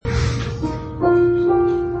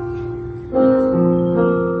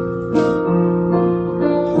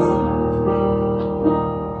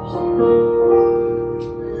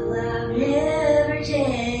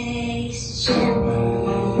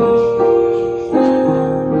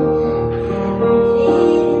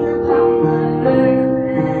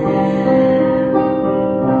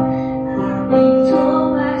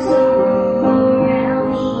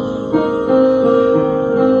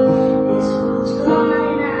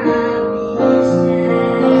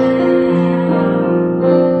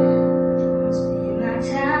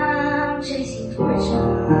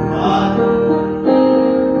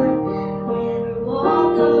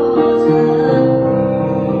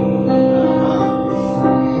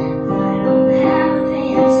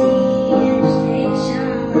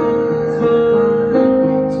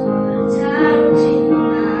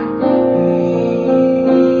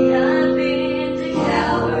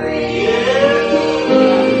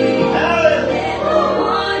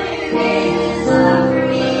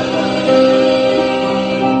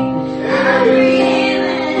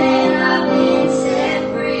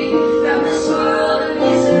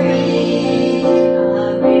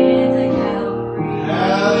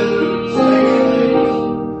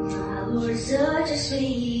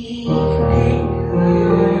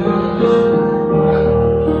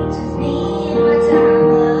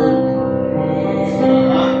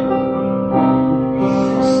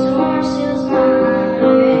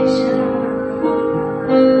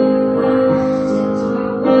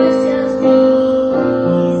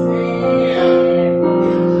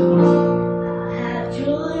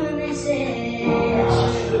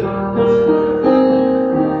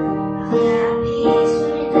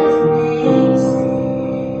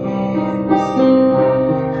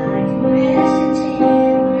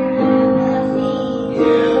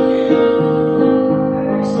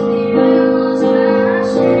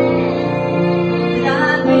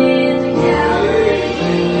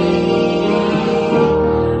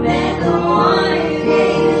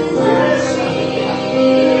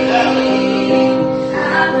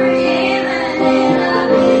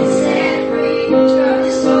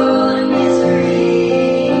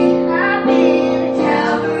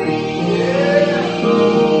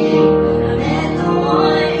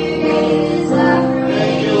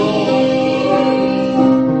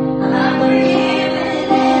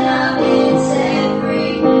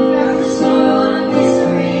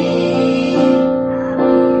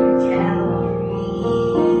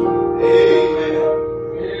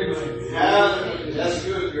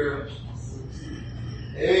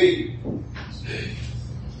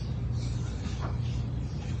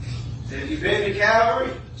Have you been to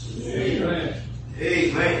Calvary? Amen.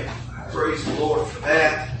 Amen. Praise the Lord for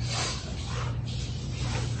that.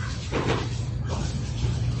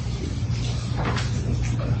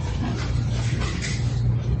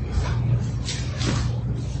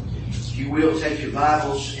 If you will, take your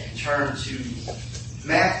Bibles and turn to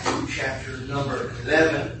Matthew chapter number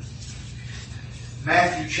 11.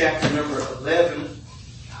 Matthew chapter number 11.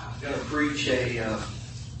 I'm going to preach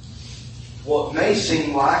what may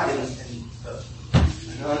seem like an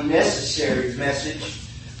unnecessary message,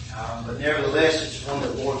 but nevertheless it's one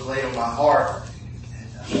that the Lord laid on my heart.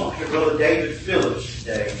 And I'm talking to Brother David Phillips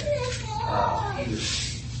today. He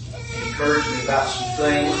was encouraging me about some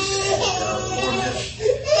things, and the Lord just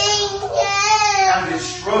I've been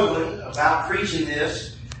struggling about preaching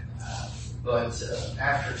this, but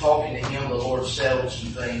after talking to him, the Lord settled some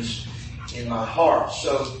things in my heart.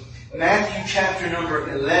 So Matthew chapter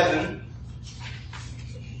number 11.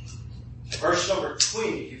 Verse number 20,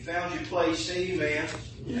 if you found your place, say amen.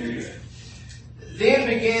 Amen. Then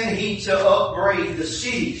began he to upbraid the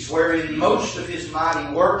cities wherein most of his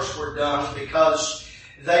mighty works were done, because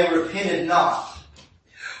they repented not.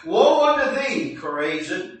 Woe unto thee,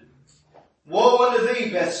 Chorazin! Woe unto thee,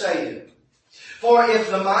 Bethsaida! For if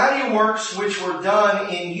the mighty works which were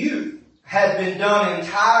done in you had been done in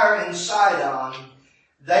Tyre and Sidon,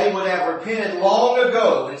 they would have repented long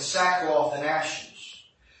ago in sackcloth and ashes.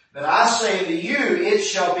 But I say unto you, it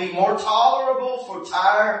shall be more tolerable for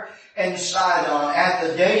Tyre and Sidon at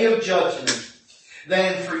the day of judgment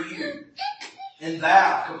than for you. And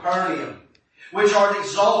thou, Capernaum, which art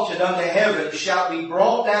exalted unto heaven, shalt be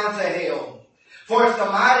brought down to hell. For if the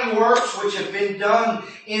mighty works which have been done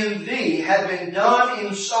in thee had been done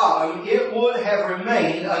in Sodom, it would have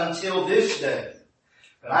remained until this day.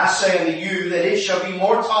 But I say unto you that it shall be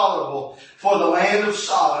more tolerable for the land of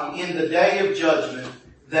Sodom in the day of judgment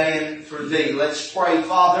than for thee. Let's pray.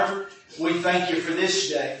 Father, we thank you for this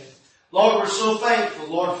day. Lord, we're so thankful,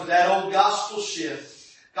 Lord, for that old gospel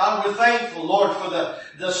shift. God, we're thankful, Lord, for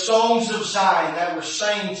the songs of Zion that were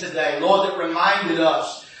sang today. Lord, that reminded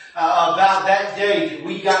us about that day that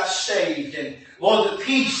we got saved, and Lord, the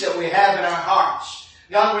peace that we have in our hearts.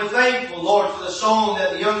 God, we're thankful, Lord, for the song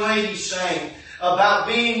that the young lady sang about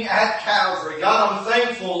being at Calvary. God, I'm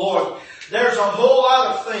thankful, Lord. There's a whole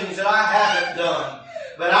lot of things that I haven't done.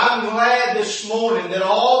 But I'm glad this morning that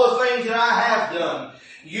all the things that I have done,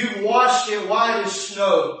 you've washed it white as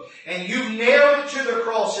snow, and you've nailed it to the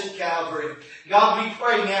cross at Calvary. God, we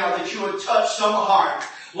pray now that you would touch some heart.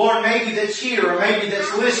 Lord, maybe that's here, or maybe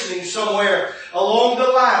that's listening somewhere along the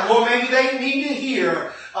line. Lord, maybe they need to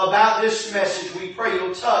hear about this message. We pray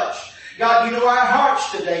you'll touch. God, you know our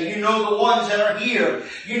hearts today. You know the ones that are here.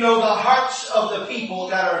 You know the hearts of the people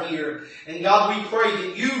that are here. And God, we pray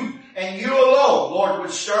that you and you alone, Lord,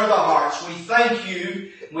 would stir the hearts. We thank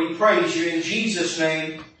you. We praise you in Jesus'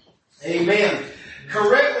 name. Amen.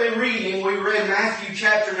 Correctly reading, we read Matthew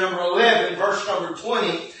chapter number 11, verse number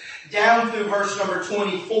 20, down through verse number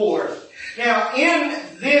 24. Now, in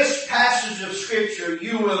this passage of Scripture,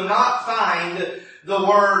 you will not find the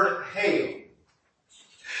word hell.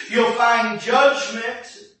 You'll find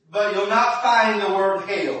judgment, but you'll not find the word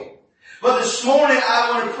hell. But this morning I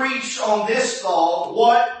want to preach on this thought: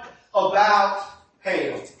 what about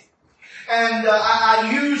hell? And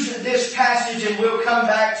I use this passage, and we'll come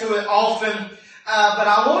back to it often. But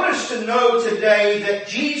I want us to know today that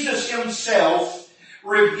Jesus himself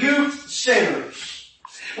rebuked sinners.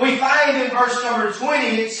 We find in verse number 20,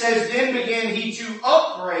 it says, Then began he to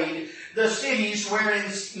upbraid the cities wherein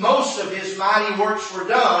most of his mighty works were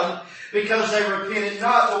done, because they repented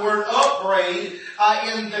not. The word upbraid,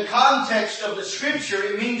 in the context of the Scripture,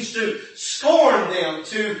 it means to scorn them,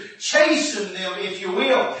 to chasten them, if you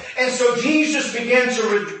will. And so Jesus began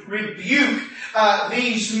to rebuke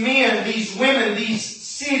these men, these women, these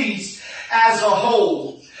cities as a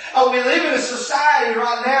whole. We live in a society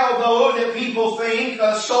right now, though, that people think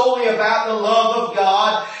solely about the love of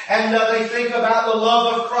God, and they think about the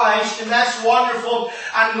love of Christ, and that's wonderful.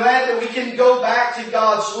 I'm glad that we can go back to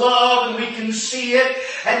God's love, and we can see it,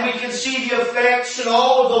 and we can see the effects and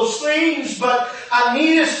all of those things. But I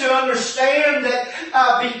need us to understand that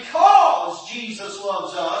because Jesus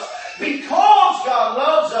loves us, because God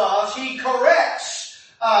loves us, He corrects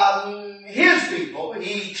His people.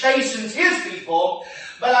 He chastens His people.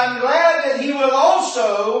 But I'm glad that He will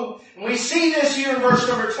also, and we see this here in verse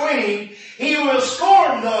number 20, He will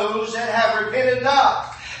scorn those that have repented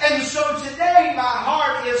not. And so today my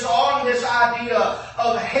heart is on this idea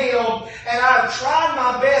of hell, and I've tried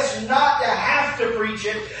my best not to have to preach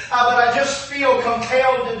it, but I just feel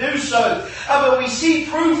compelled to do so. But we see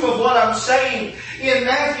proof of what I'm saying in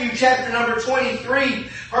Matthew chapter number 23,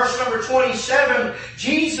 verse number 27.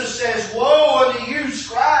 Jesus says, "Woe unto you,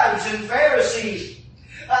 scribes and Pharisees,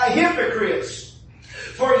 hypocrites!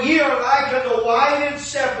 For ye are like unto whited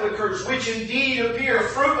sepulchres, which indeed appear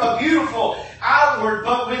beautiful outward,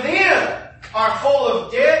 but within are full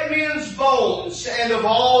of dead men's bones and of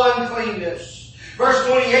all uncleanness." Verse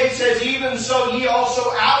 28 says, "Even so ye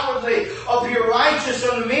also outwardly appear righteous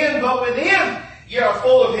unto men, but within ye are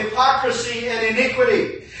full of hypocrisy and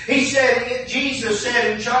iniquity." Jesus said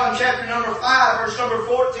in John chapter number 5, verse number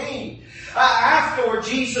 14, afterward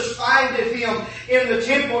Jesus findeth him in the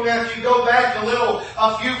temple. Now if you go back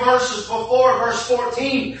a few verses before verse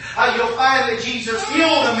 14, you'll find that Jesus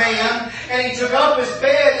healed a man, and he took up his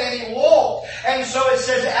bed and he walked. And so it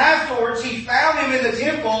says afterwards he found him in the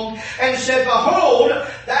temple and said, "Behold,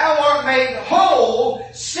 thou art made whole,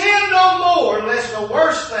 sin no more, lest the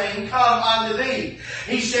worst thing come unto thee."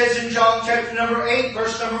 He says in John chapter number 8,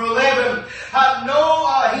 verse number 11,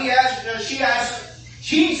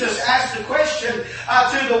 Jesus asked a question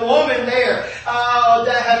to the woman there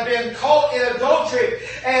that had been caught in adultery.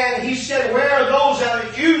 And he said, "Where are those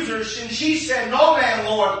accusers?" And she said, "No man,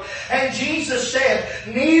 Lord." And Jesus said,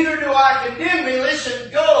 "Neither do I condemn thee. Listen,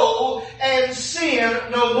 go and sin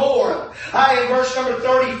no more." In verse number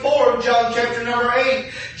 34 of John chapter number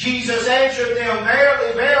 8, Jesus answered them,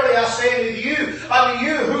 "Verily, verily, I say unto you,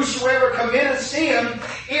 whosoever committeth sin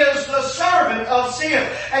is the servant of sin."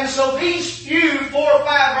 And so these few 4 or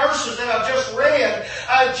 5 verses that I've just read,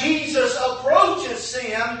 Jesus approaches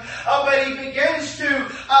sin, but he begins to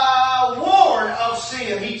warn of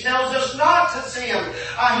sin. He tells us not to sin.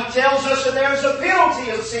 He tells us that there's a penalty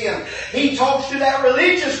of sin. He talks to that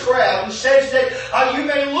religious crowd and says that you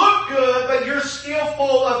may look good, but you're still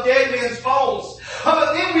full of dead men's bones.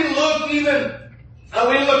 But then we look in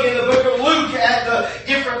the book of Luke at the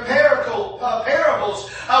different parables.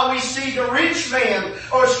 We see the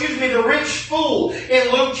the rich fool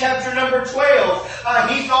in Luke chapter number 12.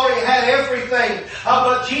 He thought he had everything,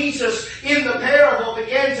 but Jesus in the parable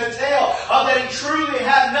began to tell that he truly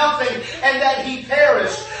had nothing and that he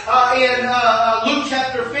perished. In Luke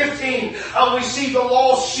chapter 15, we see the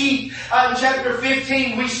lost sheep. In chapter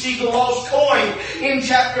 15, we see the lost coin. In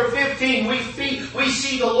chapter 15, we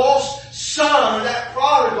see the lost son, that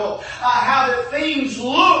prodigal, how that things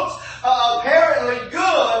looked apparently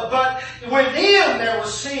good, but within there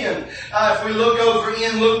was sin. If we look over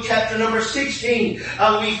in Luke chapter number 16,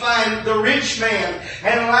 we find the rich man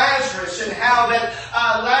and Lazarus, and how that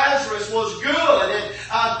Lazarus was good, and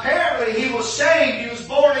apparently he was saved, he was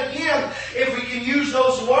born again, if we can use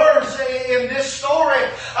those words in this story,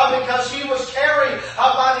 because he was carried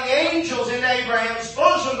by the angels in Abraham's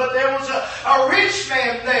bosom. But there was a rich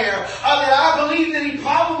man there that I believe that he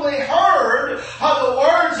probably heard the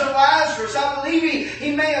words of Lazarus. I believe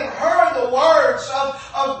he may have heard the words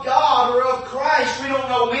of God or of Christ. We don't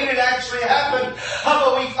know when it actually happened,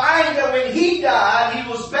 but we find that when he died, he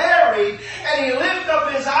was buried, and he lifted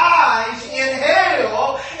up his eyes in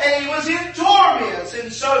hell, and he was in torments.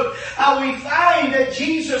 And so we find that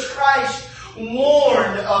Jesus Christ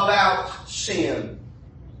warned about sin.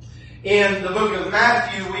 In the book of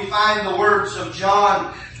Matthew, we find the words of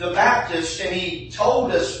John the Baptist, and he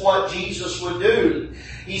told us what Jesus would do.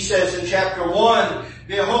 He says in chapter 1,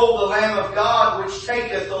 "Behold the Lamb of God, which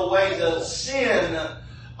taketh away the sin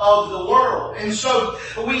of the world." And so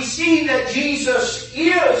we see that Jesus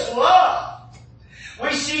is love.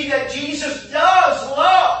 We see that Jesus does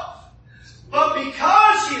love. But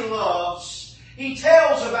because he loves, he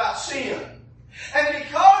tells about sin. And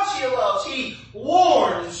because he loves, he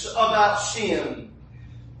warns about sin.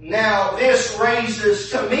 Now, this raises,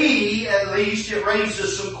 to me at least, it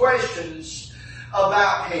raises some questions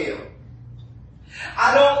about hell.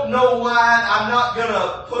 I don't know why. I'm not going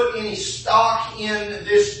to put any stock in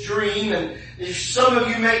this dream, and some of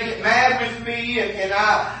you may get mad with me, and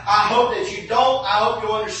I hope that you don't. I hope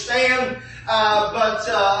you'll understand. But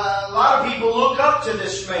a lot of people look up to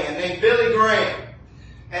this man named Billy Graham.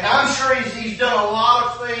 And I'm sure he's done a lot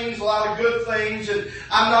of things, a lot of good things, and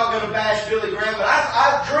I'm not going to bash Billy Graham, but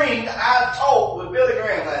I talked with Billy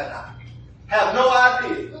Graham last night. Have no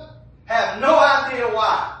idea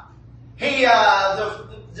why. He,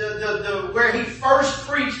 where he first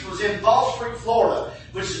preached was in Ball Street, Florida,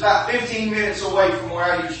 which is about 15 minutes away from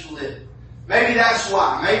where I used to live. Maybe that's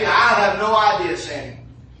why. Maybe I have no idea, Sandy.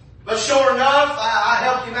 But sure enough, I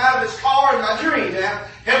helped him out of his car in my dream now.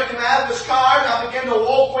 Helped him out of his car, and I began to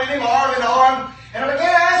walk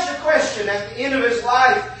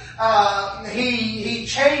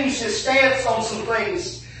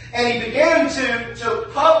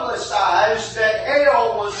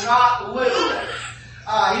not literal.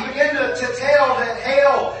 He began to tell that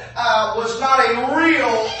hell was not a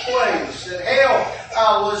real place. That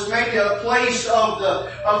hell was maybe a place of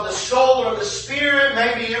the soul or the spirit.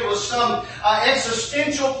 Maybe it was some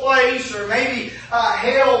existential place, or maybe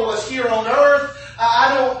hell was here on earth.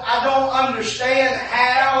 I don't understand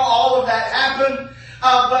how all of that happened.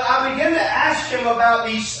 But I began to ask him about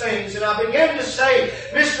these things, and I began to say,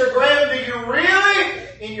 Mr. Graham, do you really,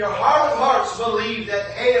 in your heart of hearts, believe that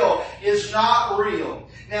hell is not real?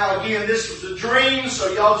 Now again, this was a dream,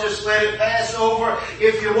 so y'all just let it pass over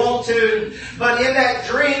if you want to. But in that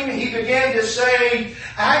dream, he began to say,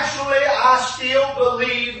 actually, I still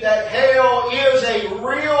believe that hell is a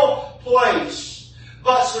real place.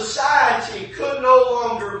 But society could no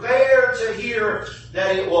longer bear to hear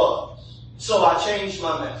that it was. So I changed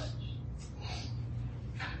my message.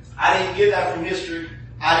 I didn't get that from history.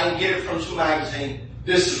 I didn't get it from some magazine.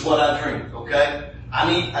 This is what I dreamed, okay? I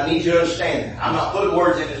need you to understand that. I'm not putting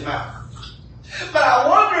words in his mouth. But I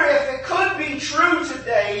wonder if it could be true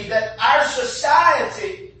today that our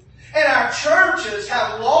society and our churches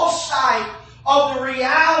have lost sight of the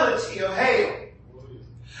reality of hell.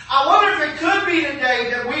 I wonder if it could be today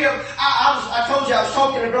that we have, I told you I was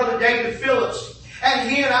talking to Brother David Phillips, and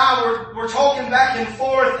he and I were talking back and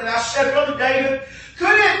forth, and I said, Brother David,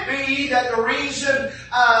 could it be that the reason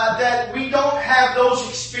that we don't have those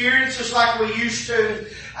experiences like we used to?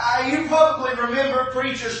 You probably remember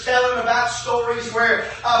preachers telling about stories where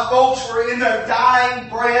folks were in their dying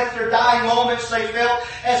breath, their dying moments. They felt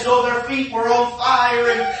as though their feet were on fire,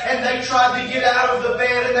 and they tried to get out of the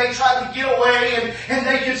bed, and they tried to get away, and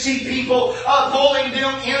they could see people pulling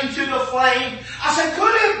them into the flame. I said,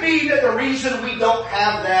 could it be that the reason we don't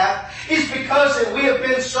have that is because that we have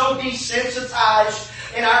been so desensitized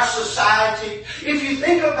in our society? If you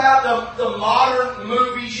think about the modern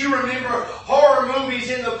movies, you remember horror movies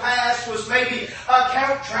in the past was maybe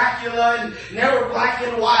Count Dracula, and they were black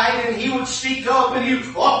and white, and he would speak up and he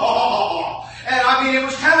would, oh. And I mean, it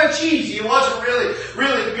was kind of cheesy. It wasn't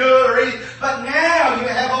really good or anything. But now you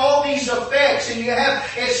have all these effects, and you have,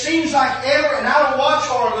 it seems like and I don't watch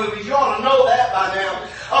horror movies. You ought to know that by now.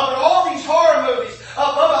 But all these horror movies,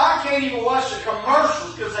 Bubba, I can't even watch the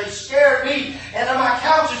commercials because they scare me. And my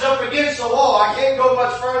couch is up against the wall. I can't go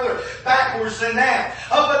much further backwards than that.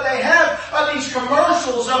 But they have these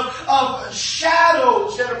commercials of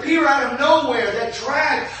shadows that appear out of nowhere that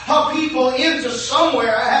drag people into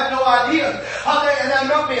somewhere. I have no idea. And I'm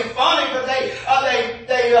not being funny, but they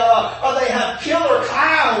have killer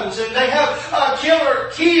clowns, and they have killer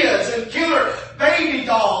kids and killer baby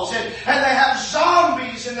dolls, and they have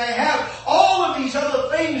zombies, and they have all of these other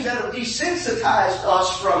things that have desensitized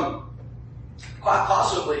us from quite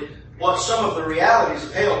possibly what some of the realities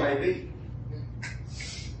of hell may be.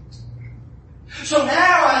 So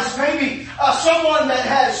now, as maybe someone that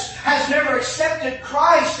has never accepted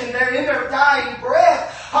Christ, and they're in their dying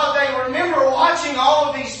breath, they remember watching all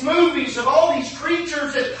of these movies of all these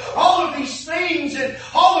creatures and all of these things and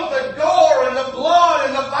all of the gore and the blood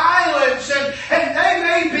and the violence, and they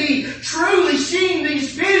may be truly seeing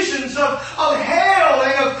these visions of hell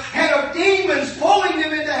and of demons pulling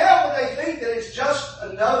them into hell, but they think that it's just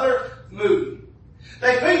another movie.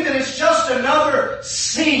 They think that it's just another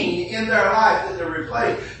scene in their life that they're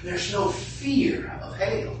replaying. There's no fear of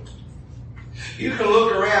hell. You can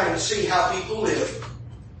look around and see how people live.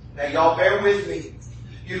 Now y'all bear with me.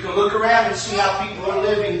 You can look around and see how people are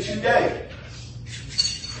living today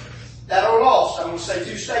that are lost. I'm going to say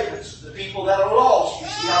two statements. The people that are lost, you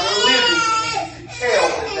see how they're living, and you can tell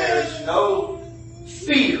that there is no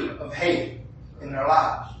fear of hell in their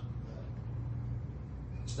lives.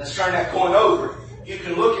 Let's turn that coin over. You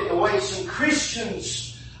can look at the way some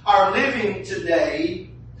Christians are living today,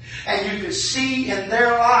 and you can see in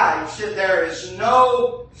their lives that there is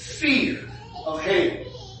no fear of hell.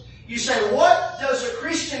 You say, what does a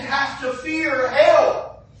Christian have to fear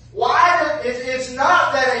hell? Why? It's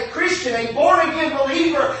not that a Christian, a born-again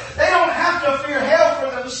believer, they don't have to fear hell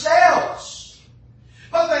for themselves.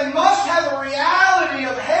 But they must have a reality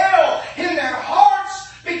of hell in their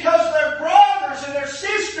hearts, because their brothers and their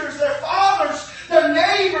sisters, their fathers, their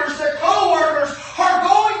neighbors, their co-workers are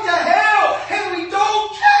going to hell, and we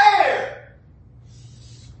don't care.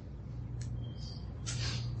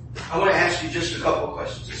 I want to ask you just a couple of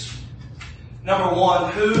questions. Number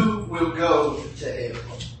one, who will go to hell?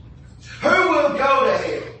 Who will go to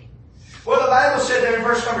hell? Well, the Bible said there in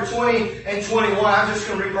verse number 20 and 21, I'm just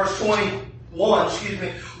going to read verse 21, Woe unto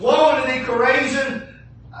thee, Chorazin!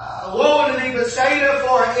 Woe unto thee, Bethsaida,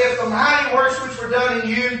 for if the mighty works which were done in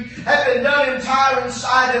you had been done in Tyre and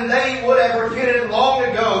Sidon, they would have repented long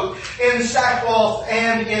ago in sackcloth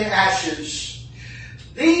and in ashes.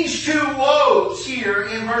 These two woes here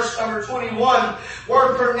in verse number 21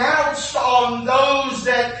 were pronounced on those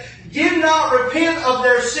that did not repent of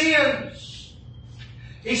their sins.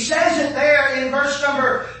 He says it there in verse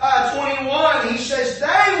number 21. He says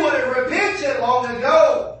they would have repented long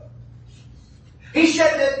ago. He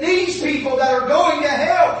said that these people that are going to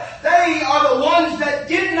hell, they are the ones that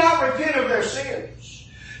did not repent of their sins.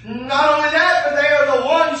 Not only that, but they are the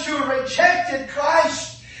ones who rejected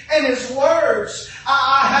Christ and His words.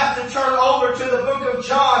 I have to turn over to the book of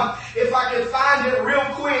John if I can find it real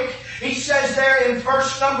quick. He says there in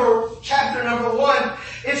chapter number 1,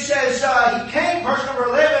 it says, He came, verse number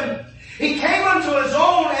 11, He came unto His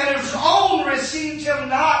own, and His own received Him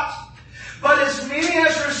not. But as many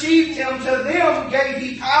as received Him, to them gave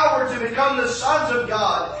He power to become the sons of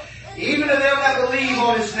God, even to them that believe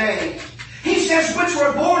on His name. He says, which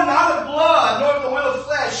were born not of blood, nor of the will of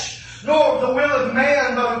flesh, nor of the will of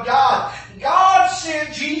man, but of God. God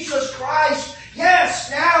sent Jesus Christ. Yes,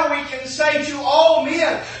 now we can say to all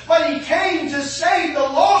men, but He came to save the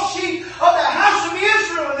lost sheep of the house of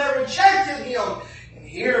Israel, and they rejected Him.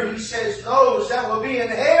 Here He says those that will be in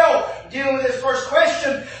hell, dealing with this first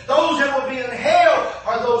question, those that will be in hell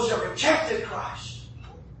are those that rejected Christ.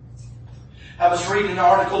 I was reading an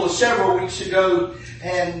article several weeks ago,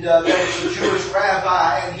 and there was a Jewish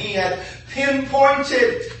rabbi, and he had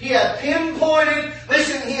pinpointed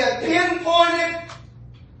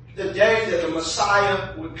the day that the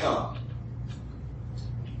Messiah would come.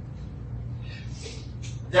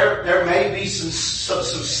 There may be some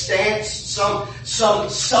substance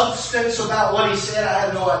about what he said. I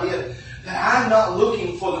have no idea. But I'm not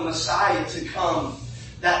looking for the Messiah to come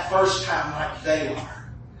that first time like they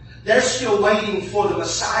are. They're still waiting for the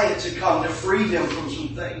Messiah to come to free them from some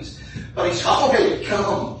things. But He's already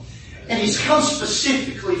come. And He's come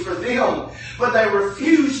specifically for them. But they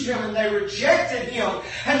refused Him and they rejected Him.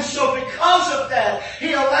 And so because of that,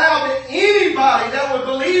 He allowed that anybody that would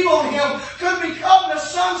believe on Him could become the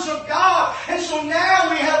sons of God. And so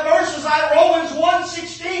now we have verses like Romans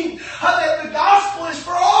 1:16, that the gospel is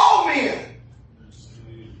for all men.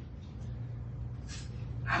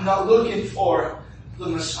 I'm not looking for the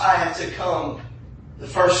Messiah to come the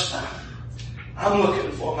first time. I'm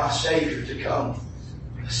looking for my Savior to come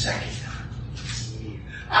the second time.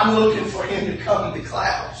 I'm looking for Him to come in the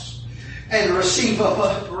clouds and receive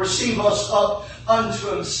us up unto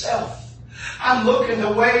Himself. I'm looking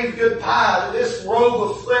to wave goodbye to this robe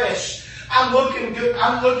of flesh. I'm looking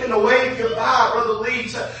to wave goodbye, Brother Lee,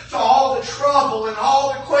 to all the trouble and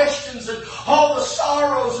all the questions and all the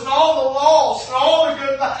sorrows and all the loss and all the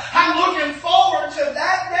goodbye. I'm looking forward to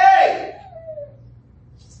that day.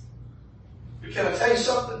 But can I tell you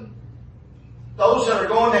something? Those that are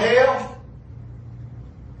going to hell,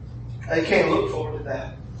 they can't look forward to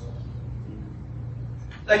that.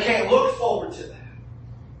 They can't look forward to that.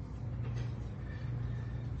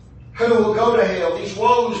 Who will go to hell? These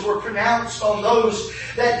woes were pronounced on those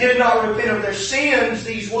that did not repent of their sins.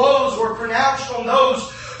 These woes were pronounced on those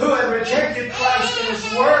who had rejected Christ and His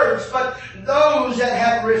words, but those that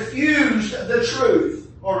had refused the truth,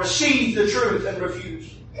 or received the truth and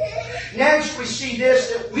refused. Next we see this,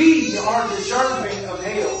 that we are deserving of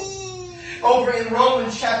hell. Over in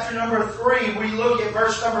Romans chapter number 3, we look at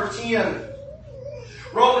verse number 10.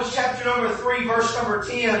 Romans chapter number 3, verse number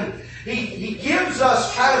 10. He gives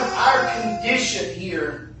us kind of our condition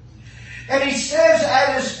here. And he says,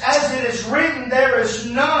 as it is written, there is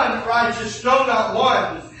none righteous, no, not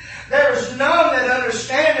one. There is none that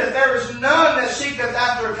understandeth. There is none that seeketh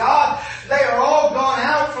after God. They are all gone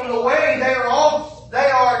out from the way. They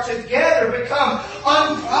are together become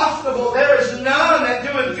unprofitable. There is none that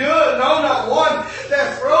doeth good, no, not one.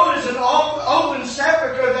 Their throat is an open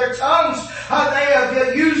sepulchre. Their tongues they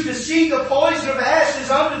have used to seek the poison of ashes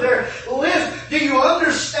under their lips. Do you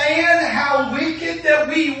understand how wicked that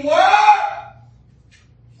we were?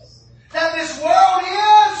 That this world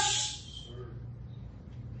is?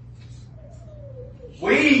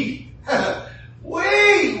 We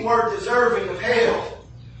were deserving of hell.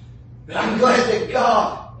 But I'm glad that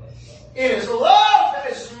God, in His love and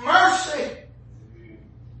His mercy,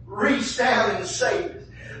 reached down and saved us.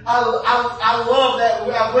 I love that.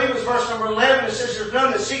 I believe it's verse number 11. It says, there's none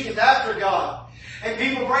that seeketh after God. And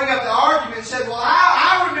people bring up the argument and say, well,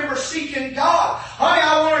 I remember seeking God. Honey,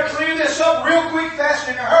 I want to clear this up real quick, fast,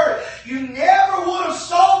 and in a hurry. You never would have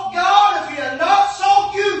sought God if He had not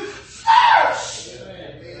sought you first.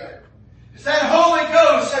 If that Holy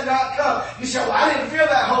Ghost had not come. You say, well, I didn't feel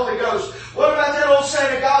that Holy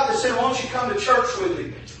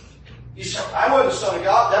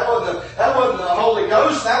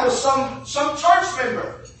some church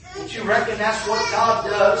member. Don't you reckon that's what God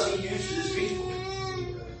does? He uses His people.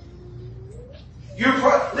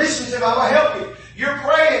 Listen to me, I'm going to help you. You're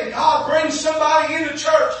praying, God brings somebody into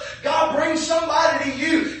church. God brings somebody to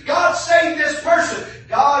you. God saved this person.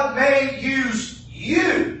 God may use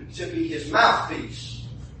you to be His mouthpiece.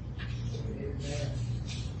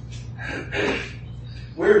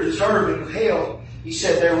 We're deserving of hell. He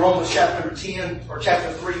said there in Romans chapter number 10, or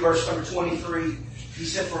chapter 3, verse number 23, He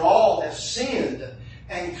said, for all have sinned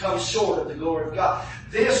and come short of the glory of God.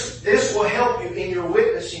 This will help you in your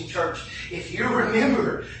witnessing, church. If you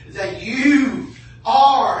remember that you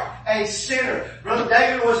are a sinner. Brother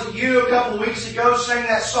David, was it you a couple of weeks ago sang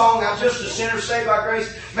that song, I'm just a sinner saved by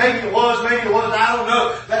grace? Maybe it was, maybe it wasn't, I don't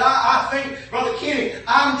know. But I think, Brother Kenny,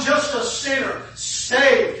 I'm just a sinner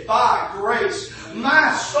saved by grace.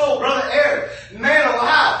 My soul, Brother Eric, man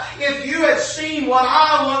alive, if you had seen what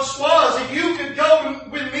I once was, if you could go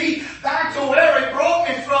with me back to where He brought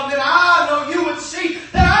me from, then I know you would see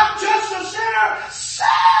that I'm just a sinner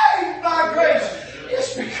saved by grace.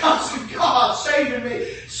 It's because of God saving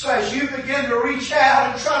me. So as you begin to reach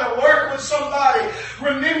out and try to work with somebody,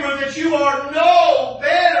 remember that you are no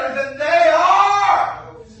better than they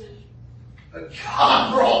are. But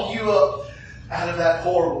God brought you up out of that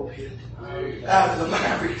horrible pit, out of the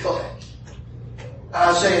miry clay.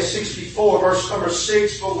 Isaiah 64 verse number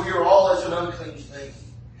 6, for we are all as an unclean thing,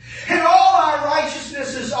 and all our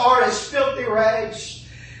righteousnesses are as filthy rags.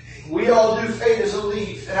 We all do fade as a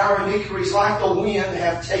leaf, and our iniquities like the wind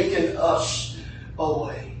have taken us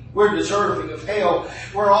away. We're deserving of hell.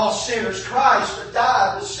 We're all sinners. Christ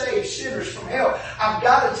died to save sinners from hell. I've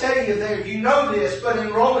got to tell you that you know this, but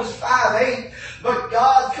in Romans 5:8, but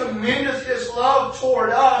God commendeth His love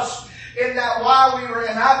toward us in that while we were,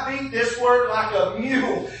 and I beat this word like a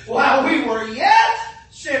mule, while we were yet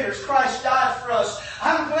sinners, Christ died for us.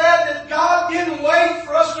 I'm glad that God didn't wait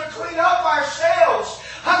for us to clean up ourselves.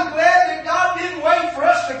 I'm glad that God didn't wait for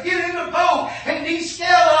us to get in the boat and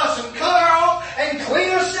descale us and cut our own and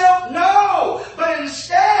clean ourselves. No! But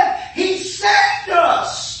instead, He saved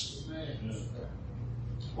us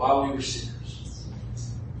while we were sinners.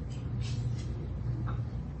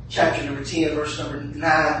 Chapter number 10, verse number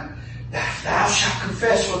 9. Thou shalt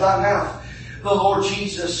confess with thy mouth the Lord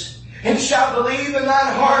Jesus, and shalt believe in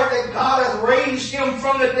thine heart that God hath raised Him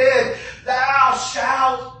from the dead, thou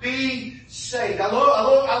shalt be saved. I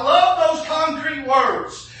love those concrete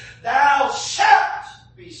words. Thou shalt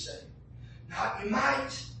be saved. Not you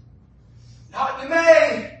might. Not you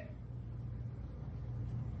may.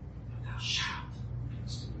 But thou shalt.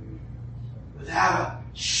 Without a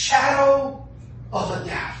shadow of a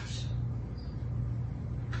doubt.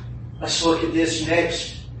 Let's look at this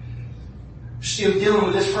next. Still dealing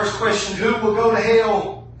with this first question. Who will go to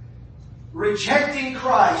hell? Rejecting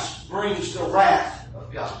Christ brings the wrath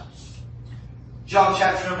of God. John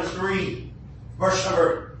chapter number 3, verse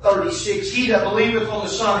number 36. He that believeth on the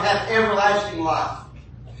Son hath everlasting life.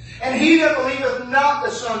 And he that believeth not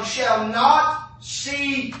the Son shall not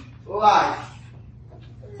see life,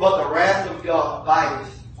 but the wrath of God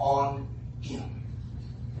abideth on him.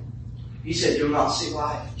 He said, you'll not see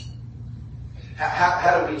life.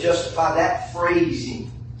 How do we justify that phrasing?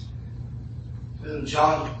 In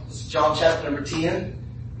John chapter number 10,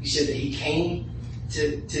 He said that He came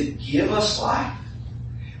to give us life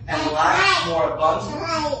and life more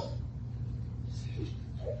abundant.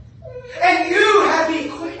 And you have been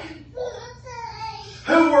quickened,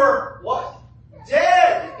 who were what?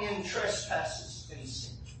 Dead in trespasses and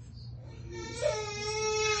sins.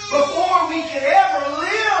 Before we could ever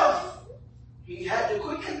live, He had to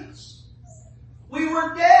quicken us. We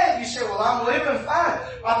were dead. You say, well, I'm living fine.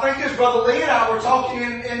 I think as Brother Lee and I were talking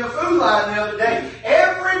in the food line the other day.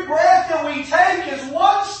 Every breath that we take is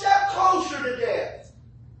one step closer to death.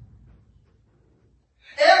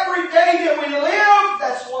 Every day that we live,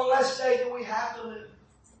 that's one less day that we have to live.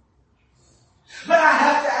 But I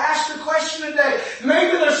have to ask the question today.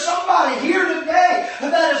 Maybe there's somebody here today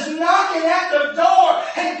that is knocking at the door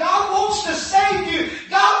and God wants to save you.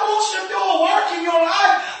 God wants to do a work in your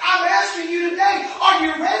life. I'm asking you today, are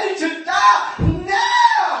you ready to die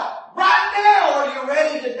now? Right now, are you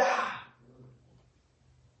ready to die?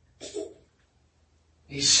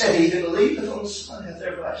 He said, he that believeth on the Son hath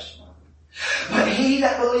everlasting life. But he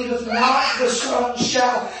that believeth not the Son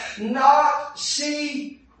shall not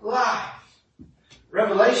see life.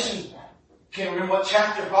 Revelation, can't remember what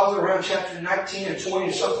chapter, probably around chapter 19 or 20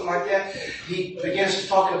 or something like that. He begins to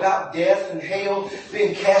talk about death and hell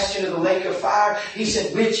being cast into the lake of fire. He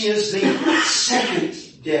said, which is the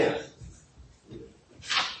second death.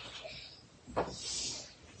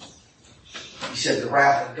 He said, the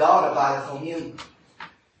wrath of God abideth on him.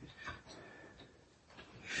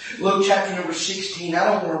 Luke chapter number 16. I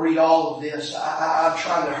don't want to read all of this. I'm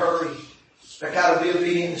trying to hurry. I got to be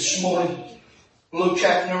obedient this morning. Luke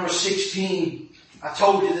chapter number 16. I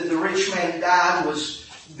told you that the rich man died, was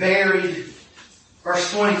buried.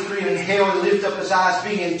 Verse 23, in hell he lifted up his eyes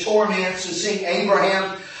being in torments and seeing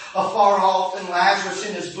Abraham afar off and Lazarus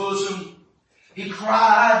in his bosom. He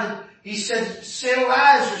cried. He said, send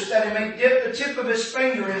Lazarus that he may dip the tip of his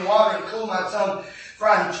finger in water and cool my tongue, for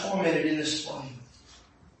I am tormented in this flame.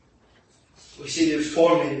 We see that he was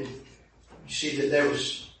tormented. We see that there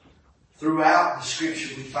was, throughout the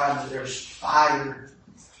scripture, we find that there's fire.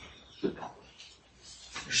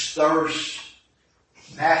 There's thirst.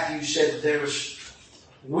 Matthew said that there was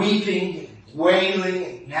weeping, wailing,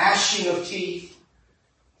 and gnashing of teeth.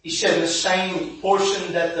 He said in the same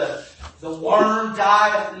portion that the worm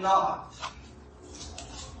dieth not.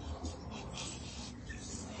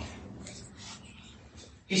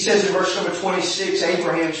 He says in verse number 26,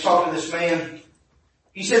 Abraham's talking to this man.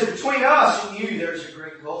 He says, between us and you there's a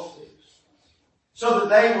great gulf fixed, so that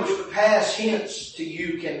they which would pass hence to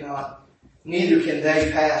you cannot, neither can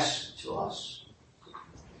they pass to us.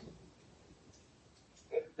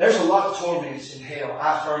 There's a lot of torments in hell,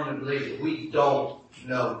 I firmly believe, that we don't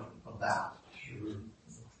know about.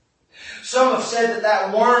 Some have said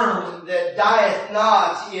that worm that dieth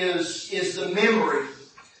not is the memory.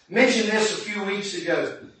 I mentioned this a few weeks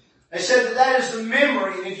ago. They said that is the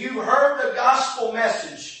memory. And if you heard the gospel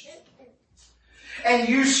message and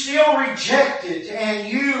you still reject it and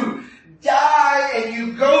you die and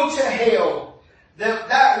you go to hell,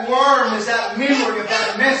 that worm is that memory of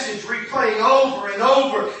that message replaying over and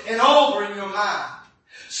over and over in your mind.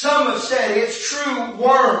 Some have said it's true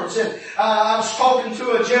worms. And I was talking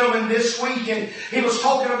to a gentleman this week and he was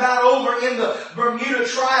talking about over in the Bermuda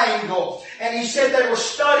Triangle. And he said they were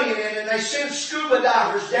studying it and they sent scuba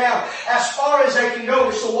divers down as far as they can go,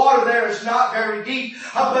 which the water there is not very deep.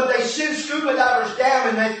 But they sent scuba divers down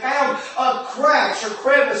and they found cracks or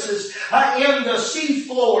crevices in the sea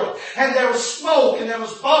floor. And there was smoke and there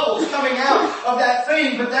was bubbles coming out of that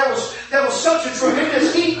thing. But there was such a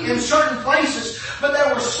tremendous heat in certain places. But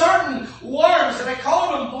there were certain worms, and they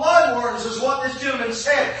called them bloodworms, is what this gentleman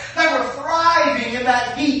said. They were thriving in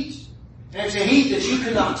that heat. And it's a heat that you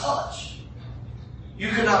could not touch. You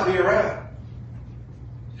could not be around.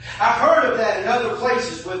 I've heard of that in other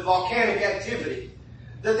places with volcanic activity.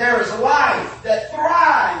 That there is life that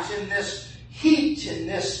thrives in this heat, in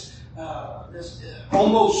this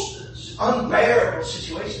almost unbearable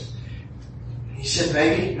situation. And he said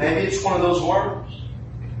maybe it's one of those worms.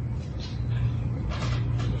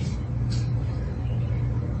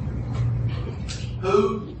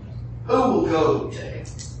 Who will go to hell?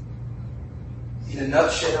 In a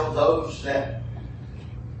nutshell, those that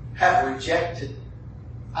have rejected.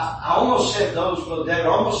 I almost said those, Brother David, I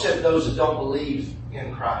almost said those that don't believe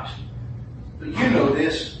in Christ. But you know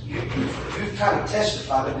this. You've kind of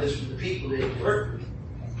testified of this with the people that you work with.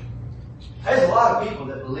 There's a lot of people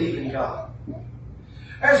that believe in God.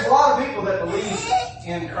 There's a lot of people that believe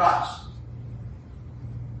in Christ.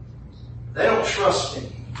 They don't trust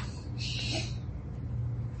Him.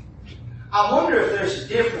 I wonder if there's a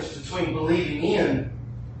difference between believing in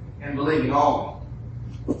and believing on.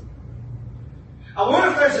 I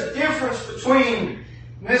wonder if there's a difference between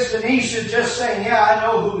Miss Denisha just saying, yeah, I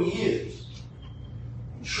know who He is,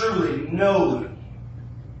 and truly know Him.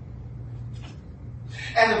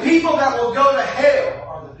 And the people that will go to hell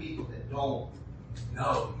are the people that don't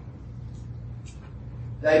know.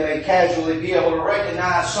 They may casually be able to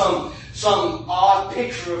recognize some odd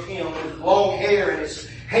picture of Him with long hair and His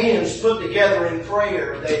hands put together in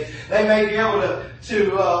prayer. They may be able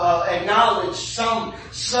to acknowledge some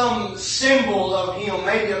symbol of Him,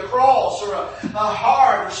 maybe a cross or a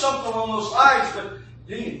heart or something along those lines. But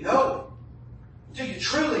do you know? Do you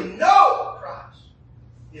truly know Christ?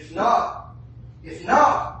 If not, the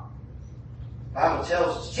Bible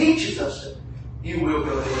tells us, teaches us that you will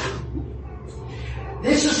go to heaven.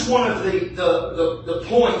 This is one of the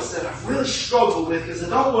points that I've really struggled with because I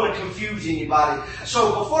don't want to confuse anybody.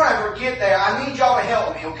 So before I ever get there, I need y'all to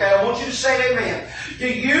help me, okay? I want you to say amen.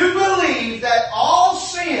 Do you believe that all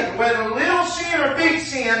sin, whether little sin or big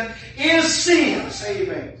sin, is sin? Say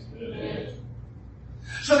amen. Amen.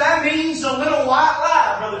 So that means a little white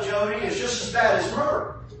lie, Brother Jody, is just as bad as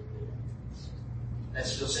murder.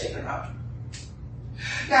 That's still saying or not.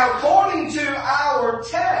 Now, according to our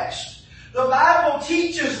text, the Bible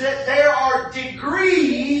teaches that there are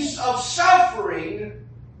degrees of suffering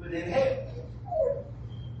within hell.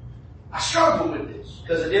 I struggle with this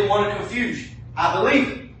because I didn't want to confuse you. I believe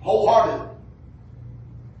it wholeheartedly.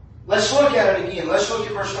 Let's look at it again. Let's look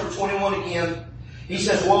at verse number 21 again. He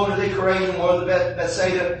says, woe unto thee, Chorazin, woe unto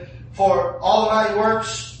Bethsaida, for all the mighty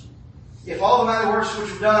works, if all the mighty works which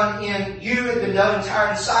were done in you had been done in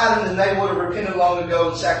Tyre and Sidon, then they would have repented long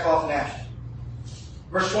ago in sackcloth and ashes.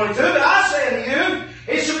 Verse 22, but I say unto you,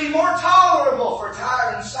 it shall be more tolerable for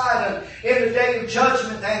Tyre and Sidon in the day of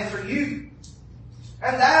judgment than for you.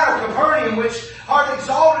 And thou, Capernaum, which art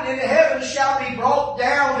exalted into heaven, shall be brought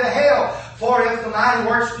down to hell. For if the mighty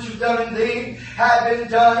works which were done in thee had been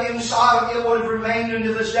done in Sodom, it would have remained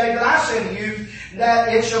unto this day. But I say to you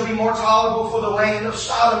that it shall be more tolerable for the land of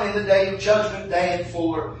Sodom in the day of judgment than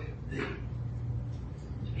for thee.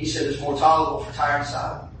 He said it's more tolerable for Tyre and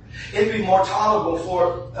Sidon. It'd be more tolerable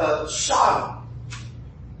for Sodom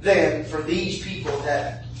than for these people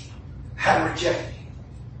that had rejected him,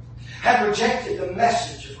 had rejected the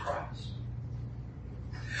message of Christ.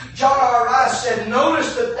 John R. Rice said,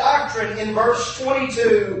 notice the doctrine in verse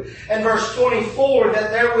 22 and verse 24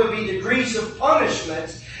 that there will be degrees of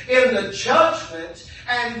punishment in the judgment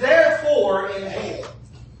and therefore in hell.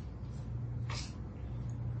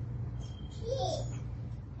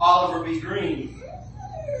 Oliver B. Green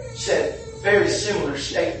said very similar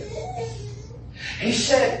statement. He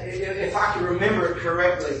said, if I can remember it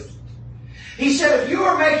correctly, he said, if you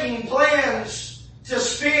are making plans to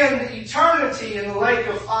spend eternity in the lake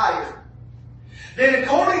of fire, then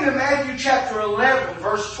according to Matthew chapter 11,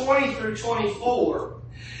 verse 20 through 24,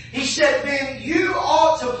 he said, then you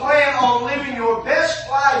ought to plan on living your best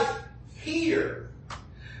life here,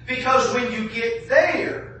 because when you get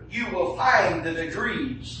there, you will find the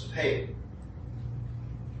degrees of hell.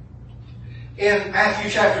 In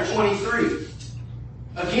Matthew chapter 23,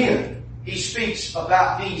 again, he speaks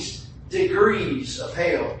about these degrees of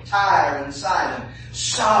hell, Tyre and Sidon,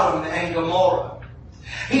 Sodom and Gomorrah.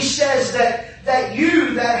 He says that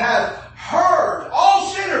you that have heard,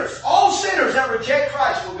 all sinners that reject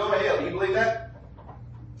Christ will go to hell. Do you believe that?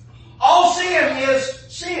 All sin is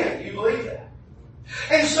sin. You believe that?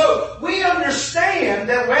 And so we understand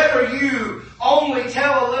that whether you only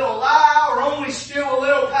tell a little lie or only steal a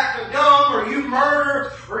little pack of gum or you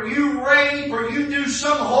murder or you rape or you do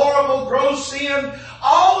some horrible gross sin,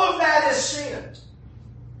 all of that is sin.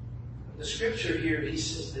 The scripture here, he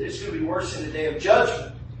says that it's going to be worse in the day of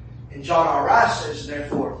judgment. And John R. Rice says,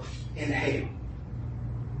 therefore, in hell.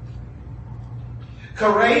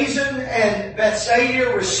 Chorazin and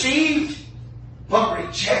Bethsaida received but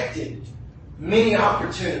rejected many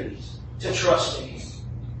opportunities to trust in him.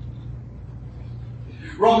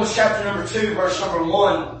 Romans chapter number 2, verse number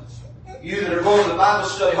 1. You that are going to the Bible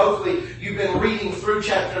study, hopefully you've been reading through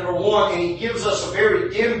chapter number 1, and he gives us a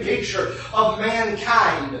very dim picture of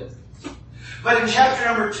mankind. But in chapter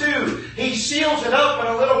number 2, he seals it up in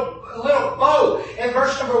a little bow. In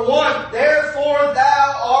verse number 1, therefore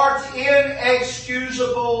thou art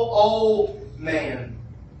inexcusable, O man.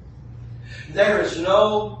 There is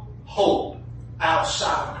no hope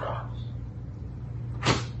outside of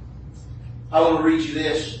Christ. I want to read you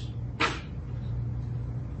this.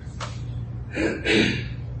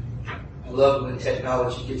 I love when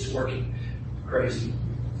technology gets working crazy.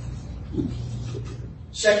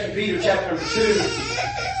 2 Peter chapter number 2,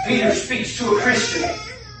 Peter speaks to a Christian.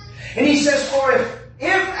 And he says, for if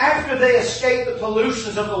after they escape the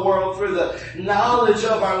pollutions of the world through the knowledge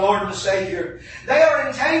of our Lord and Savior, they are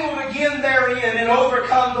entangled again therein and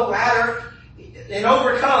overcome the latter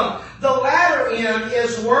end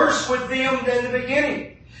is worse with them than the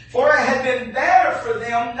beginning. For it had been better for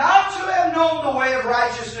them not to have known the way of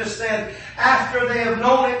righteousness than after they have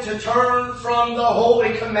known it to turn from the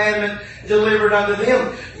holy commandment delivered unto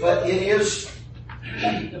them. But it is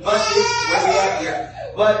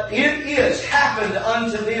happened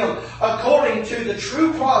unto them according to the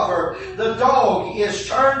true proverb, the dog is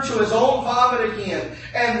turned to his own vomit again,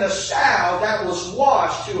 and the sow that was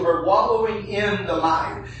washed to her wallowing in the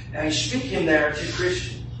mire. Now he's speaking there to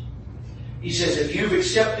Christians. He says, if you've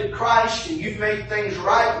accepted Christ and you've made things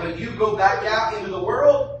right, but you go back out into the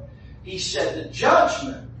world, he said the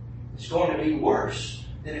judgment is going to be worse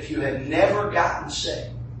than if you had never gotten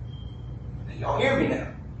saved. Now, y'all hear me now?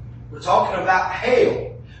 We're talking about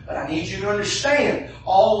hell, but I need you to understand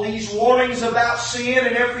all these warnings about sin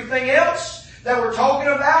and everything else that we're talking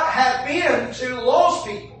about have been to lost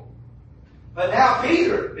people. But now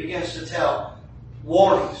Peter begins to tell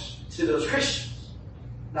warnings to those Christians.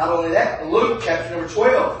 Not only that, Luke chapter number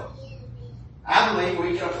 12. I believe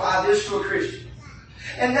we can apply this to a Christian.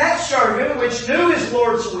 And that servant which knew his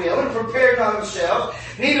Lord's will and prepared not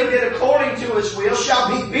himself, neither did according to his will, shall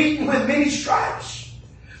be beaten with many stripes.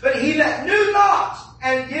 But he that knew not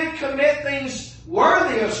and did commit things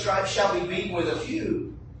worthy of stripes shall be beaten with a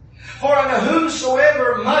few. For unto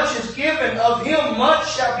whomsoever much is given, of him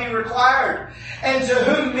much shall be required. And to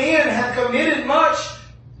whom men have committed much,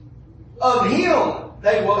 of him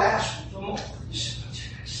they will ask the more.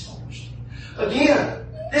 Again,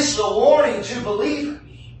 this is a warning to believers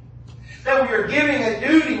that we are giving a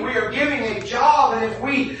duty, we are giving a job, and if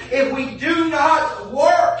we do not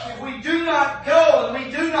work, if we do not go, and we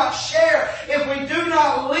do not share, if we do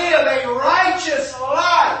not live a righteous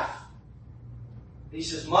life, he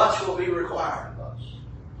says much will be required of us.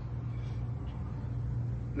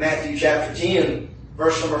 Matthew chapter 10,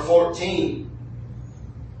 verse number 14.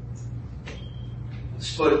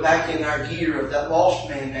 Let's put it back in our gear of that lost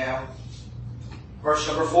man now. Verse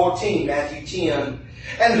number 14, Matthew 10.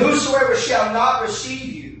 And whosoever shall not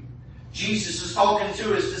receive you, Jesus is talking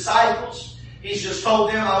to his disciples. He's just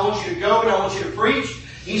told them, I want you to go and I want you to preach.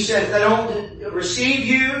 He said, if they don't receive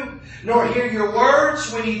you, nor hear your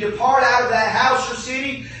words, when you depart out of that house or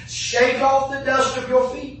city, shake off the dust of your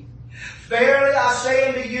feet. Verily I say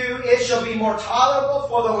unto you, it shall be more tolerable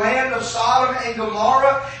for the land of Sodom and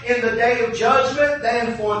Gomorrah in the day of judgment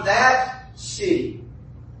than for that city.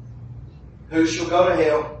 Who shall go to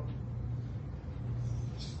hell?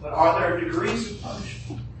 But are there degrees of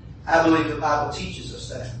punishment? I believe the Bible teaches us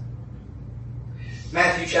that.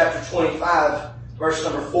 Matthew chapter 25, verse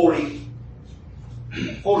number 41.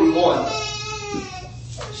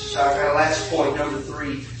 This is our last point, number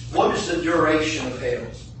 3. What is the duration of hell?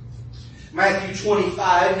 Matthew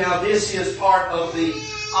 25. Now this is part of the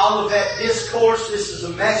Olivet Discourse. This is a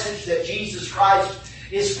message that Jesus Christ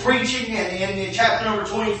is preaching, and in chapter number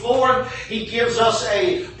 24, he gives us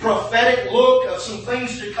a prophetic look of some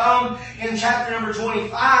things to come. In chapter number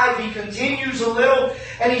 25, he continues a little,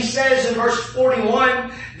 and he says in verse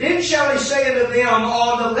 41, Then shall he say unto them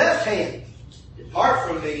on the left hand, Depart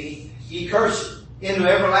from me, ye cursed, into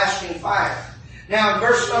everlasting fire. Now in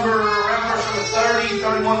verse number 30,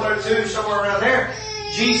 31, 32, somewhere around there,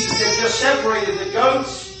 Jesus had just separated the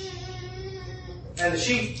goats and the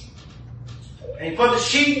sheep. And he put the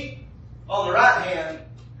sheep on the right hand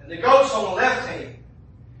and the goats on the left hand.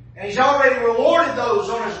 And he's already rewarded those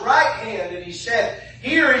on his right hand. And he said,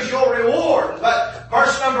 here is your reward. But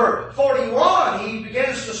verse number 41, he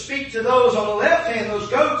begins to speak to those on the left hand, those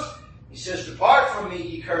goats. He says, Depart from me,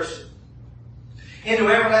 ye cursed, into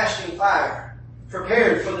everlasting fire,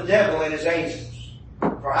 prepared for the devil and his angels.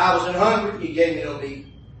 For I was an hungry, and ye gave me no meat.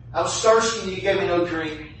 I was thirsty, and ye gave me no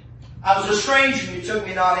drink. I was a stranger, and you took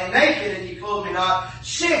me not, and naked, and you clothed me not,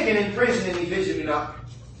 sick and in prison, and you visited me not.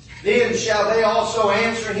 Then shall they also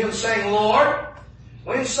answer him, saying, Lord,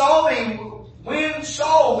 when saw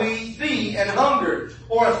we thee an hungered,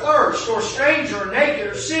 or athirst, or stranger, or naked,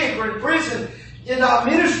 or sick, or in prison, did not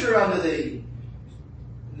minister unto thee?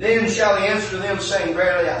 Then shall he answer them, saying,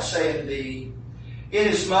 Verily I say unto thee,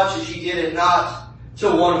 inasmuch as ye did it not to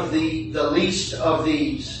one of the least of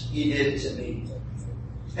these, ye did it to me.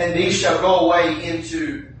 And these shall go away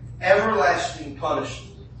into everlasting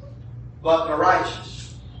punishment, but the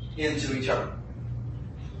righteous into eternal,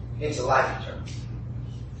 into life eternal.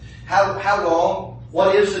 How long?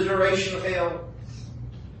 What is the duration of hell?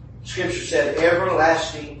 Scripture said,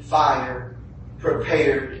 everlasting fire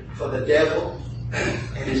prepared for the devil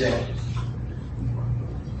and his angels.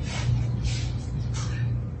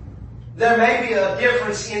 There may be a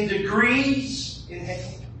difference in degrees in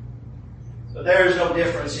hell, but there is no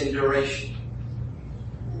difference in duration.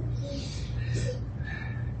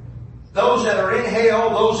 Those that are in hell,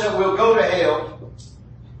 those that will go to hell,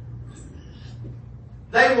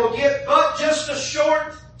 they will get but just a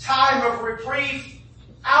short time of reprieve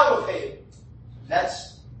out of hell.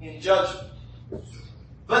 That's in judgment.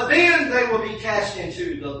 But then they will be cast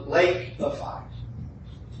into the lake of fire.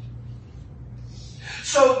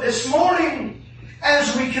 So this morning,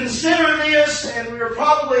 as we consider this, and we're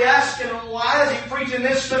probably asking, why is he preaching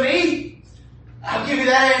this to me? I'll give you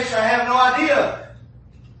that answer, I have no idea.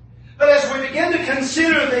 But as we begin to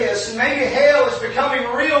consider this, and maybe hell is becoming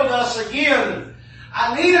real to us again,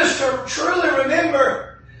 I need us to truly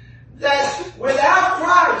remember that without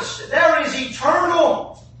Christ, there is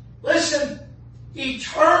eternal, listen,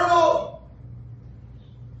 eternal,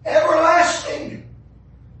 everlasting,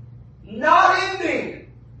 not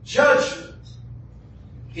ending judgment.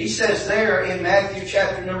 He says there in Matthew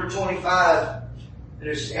chapter number 25,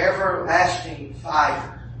 there's everlasting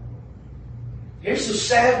fire. Here's the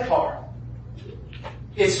sad part.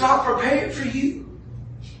 It's not prepared for you.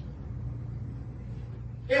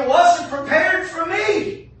 It wasn't prepared for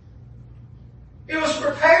me. It was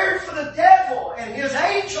prepared for the devil and his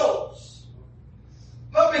angels.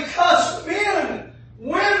 But because men,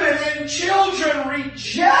 women, and children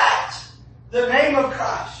reject the name of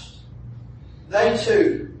Christ, they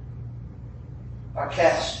too are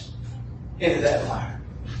cast into that fire.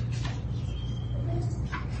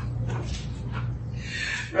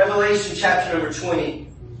 Revelation chapter number 20.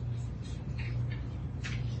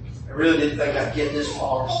 I really didn't think I'd get this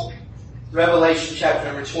far. Revelation chapter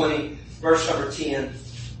number 20, verse number 10.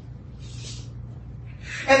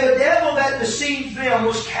 And the devil that deceived them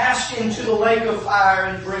was cast into the lake of fire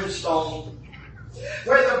and brimstone,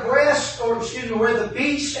 where the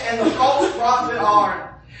beast and the false prophet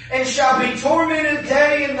are, and shall be tormented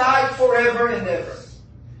day and night forever and ever.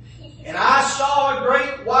 And I saw a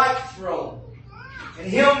great white throne, and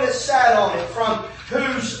him that sat on it, from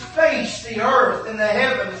whose face the earth and the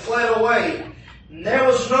heaven fled away. And there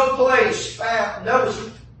was found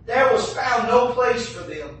no place for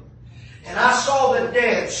them. And I saw the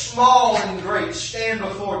dead, small and great, stand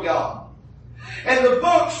before God. And the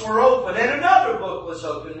books were open, and another book was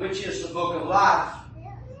open, which is the book of life.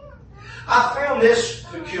 I found this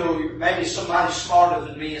peculiar. Maybe somebody smarter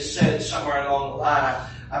than me has said it somewhere along the line.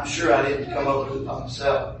 I'm sure I didn't come up with it by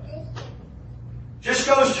myself. Just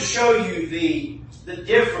goes to show you the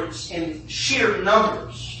difference in sheer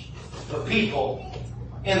numbers of people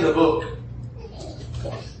in the book.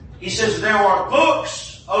 He says there are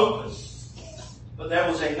books open, but there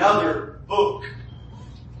was another book,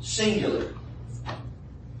 singular.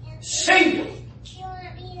 Singular.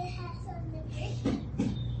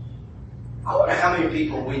 I wonder how many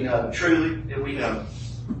people we know, truly, that we know.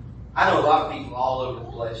 I know a lot of people all over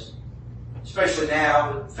the place, especially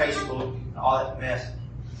now with Facebook and all that mess.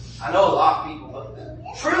 I know a lot of people that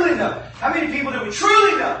truly know. How many people do we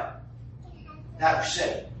truly know that are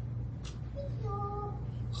saved?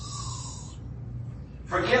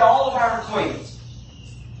 Forget all of our acquaintances.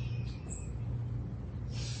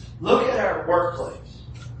 Look at our workplace.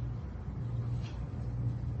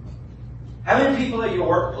 How many people at your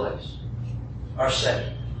workplace are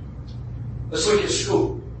saved? Let's look at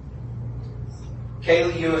school.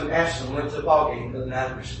 Kaylee, you and Ashton went to the ball game the other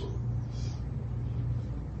night at your school.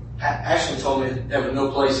 Ashton told me that there was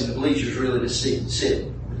no place in the bleachers really to sit.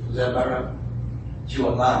 Was that about right? She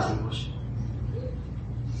wasn't lying to me, was she?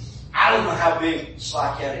 I don't know how big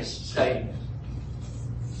Sly County's stadium is.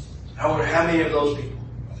 I wonder how many of those people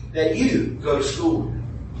that you go to school with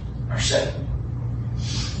are saved.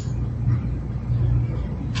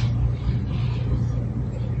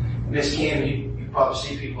 Miss Kim, you probably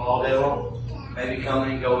see people all day long, maybe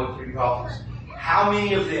coming and going through your office. How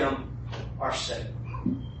many of them are saved?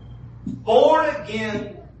 Born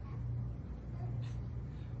again,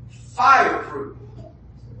 fireproof.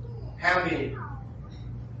 How many?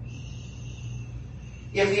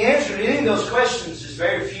 If the answer to any of those questions is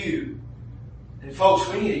very few, then folks,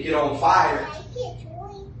 we need to get on fire.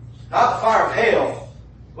 Not the fire of hell.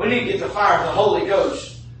 We need to get the fire of the Holy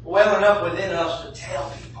Ghost welling up within us to tell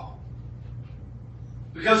people.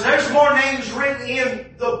 Because there's more names written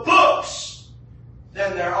in the books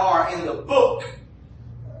than there are in the book.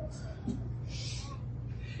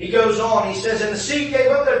 He goes on, he says, and the sea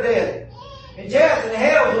gave up their dead. And death and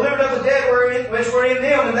hell delivered up the dead which were in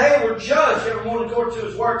them, and they were judged, everyone according to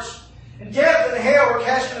his works. And death and hell were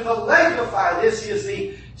cast into the lake of fire. This is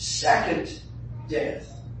the second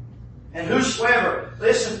death. And whosoever,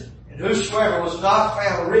 listen, and whosoever was not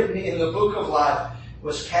found written in the book of life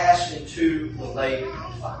was cast into the lake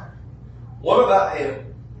of fire. What about hell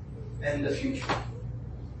and the future?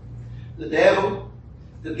 The devil,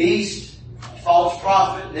 the beast, false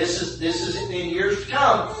prophet, this is in years to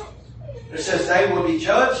come. It says they will be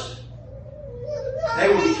judged. They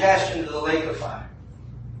will be cast into the lake of fire.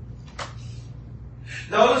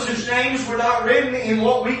 Those whose names were not written in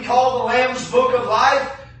what we call the Lamb's book of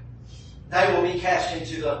life, they will be cast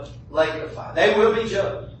into the lake of fire. They will be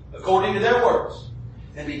judged according to their works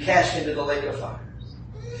and be cast into the lake of fire.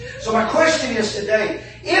 So my question is today,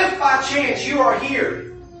 if by chance you are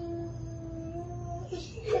here,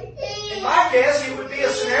 in my guess it would be a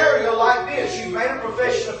scenario like this. You've made a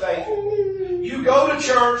profession of faith. You go to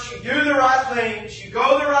church, you do the right things, you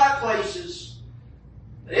go to the right places,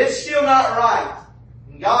 but it's still not right.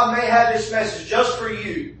 And God may have this message just for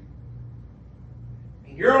you.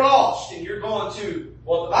 And you're lost and you're going to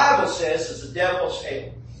what the Bible says is the devil's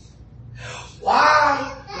hell.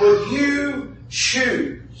 Why would you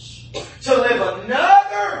choose to live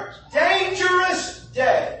another dangerous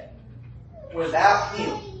day without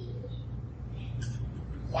Him?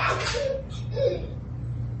 Wow.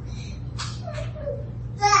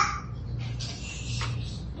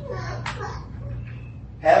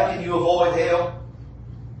 How can you avoid hell?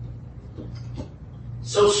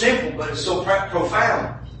 So simple, but it's so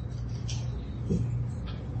profound.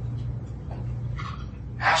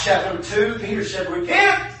 How Acts chapter 2, Peter said,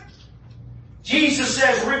 repent. Jesus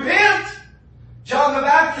says, repent. John the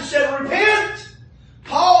Baptist said, repent.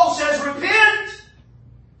 Paul says, repent.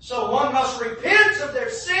 So one must repent of their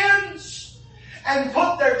sins and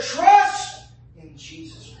put their trust in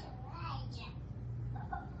Jesus Christ.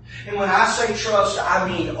 And when I say trust, I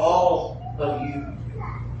mean all of you.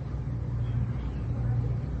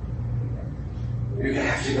 You're going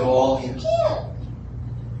to have to go all in.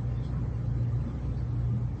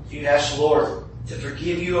 You ask the Lord to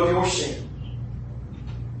forgive you of your sin.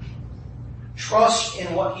 Trust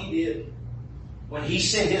in what He did when He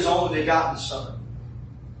sent His only begotten Son.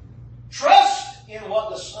 Trust in what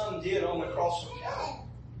the Son did on the cross of Calvary.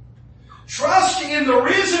 Trust in the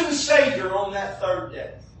risen Savior on that third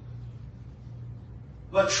day.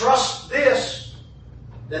 But trust this,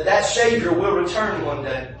 that Savior will return one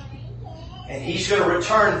day. And He's going to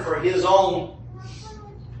return for His own.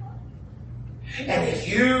 And if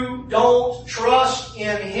you don't trust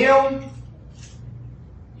in Him,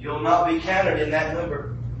 you'll not be counted in that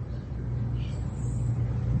number.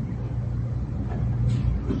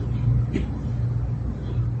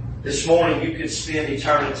 This morning you could spend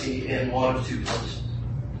eternity in one of two places.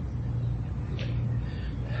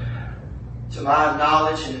 To my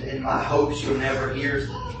knowledge and in my hopes, you'll never hear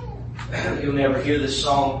this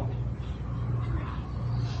song.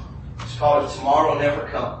 It's called Tomorrow Never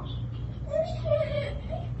Comes.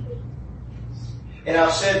 And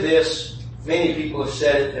I've said this, many people have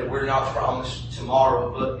said it, that we're not promised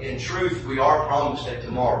tomorrow, but in truth we are promised a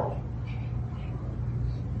tomorrow.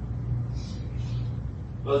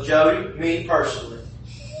 Well, Jody, me personally,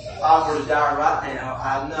 if I were to die right now,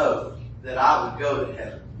 I know that I would go to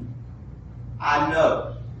heaven. I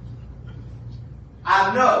know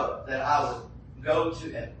that I would go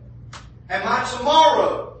to heaven. And my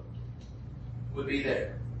tomorrow would be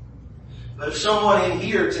there. But if someone in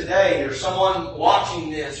here today, or someone watching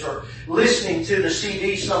this, or listening to the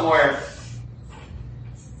CD somewhere,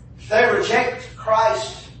 if they reject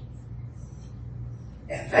Christ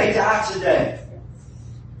and they die today,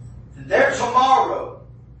 then their tomorrow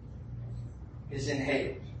is in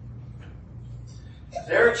hell.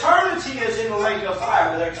 Their eternity is in the lake of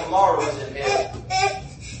fire, but their tomorrow is in hell.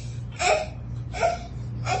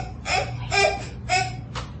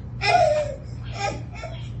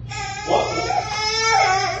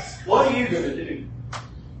 What are you going to do?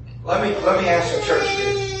 Let me ask the church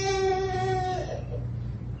this.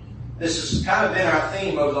 This has kind of been our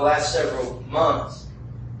theme over the last several months,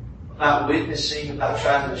 about witnessing, about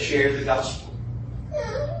trying to share the gospel.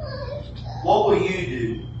 What will you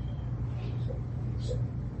do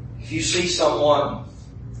if you see someone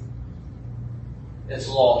that's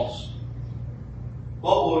lost?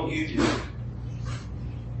 What will you do?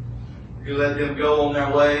 Will you let them go on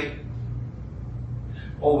their way?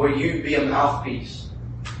 Or will you be a mouthpiece?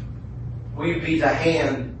 Will you be the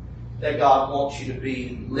hand that God wants you to be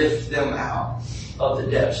and lift them out of the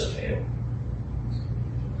depths of hell?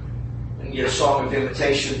 And get a song of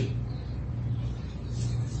invitation.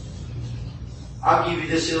 I'll give you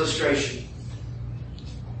this illustration.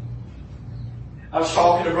 I was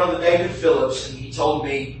talking to Brother David Phillips, and he told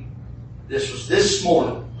me, this was this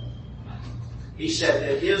morning, he said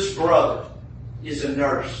that his brother is a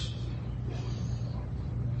nurse.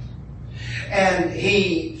 And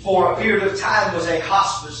he, for a period of time, was a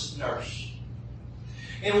hospice nurse.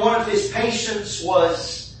 And one of his patients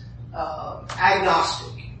was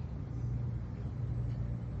agnostic.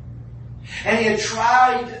 And he had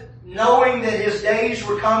tried, knowing that his days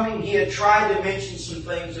were coming, he had tried to mention some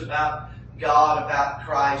things about God, about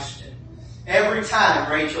Christ. And every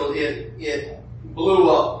time, Rachel, it blew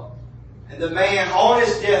up. And the man on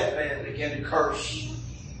his deathbed began to curse. He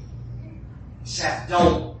said, I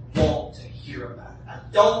don't want to hear about it. I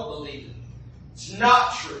don't believe it. It's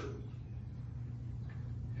not true.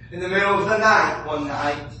 In the middle of the night, one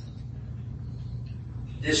night,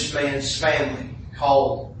 this man's family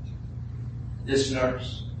called this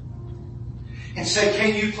nurse and said,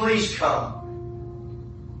 can you please come?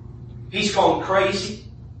 He's gone crazy.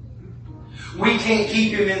 We can't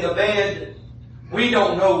keep him in the bed. We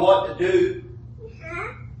don't know what to do.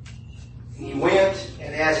 And he went,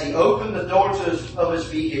 and as he opened the door of his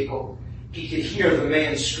vehicle, he could hear the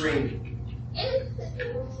man screaming.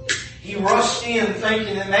 He rushed in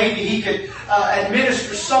thinking that maybe he could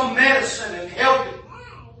administer some medicine and help him.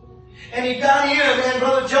 And he got in, and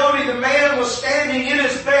Brother Jody, the man was standing in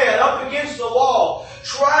his bed up against the wall,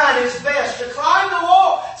 trying his best to climb the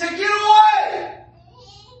wall to get away.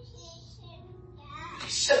 He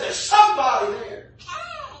said, there's somebody there.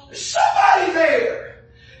 There's somebody there.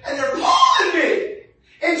 And they're pulling me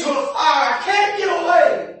into a fire. I can't get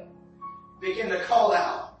away. began to call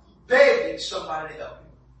out, begging somebody to help him.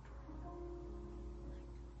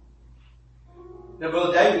 Now,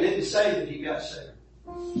 Brother David didn't say that he got saved.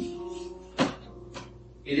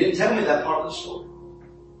 He didn't tell me that part of the story.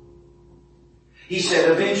 He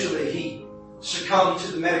said eventually he succumbed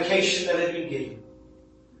to the medication that had been given.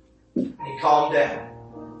 And he calmed down.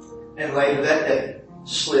 And later that day,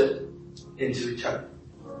 slipped into eternity.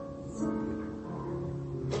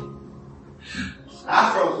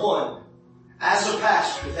 I, for one, as a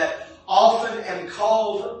pastor that often am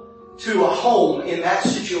called to a home in that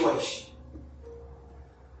situation,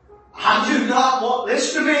 I do not want,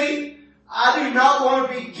 listen to me, I do not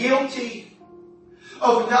want to be guilty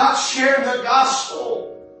of not sharing the gospel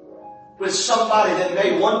with somebody that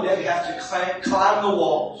may one day have to climb the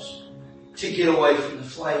walls to get away from the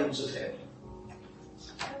flames of heaven.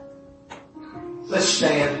 Let's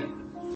stand.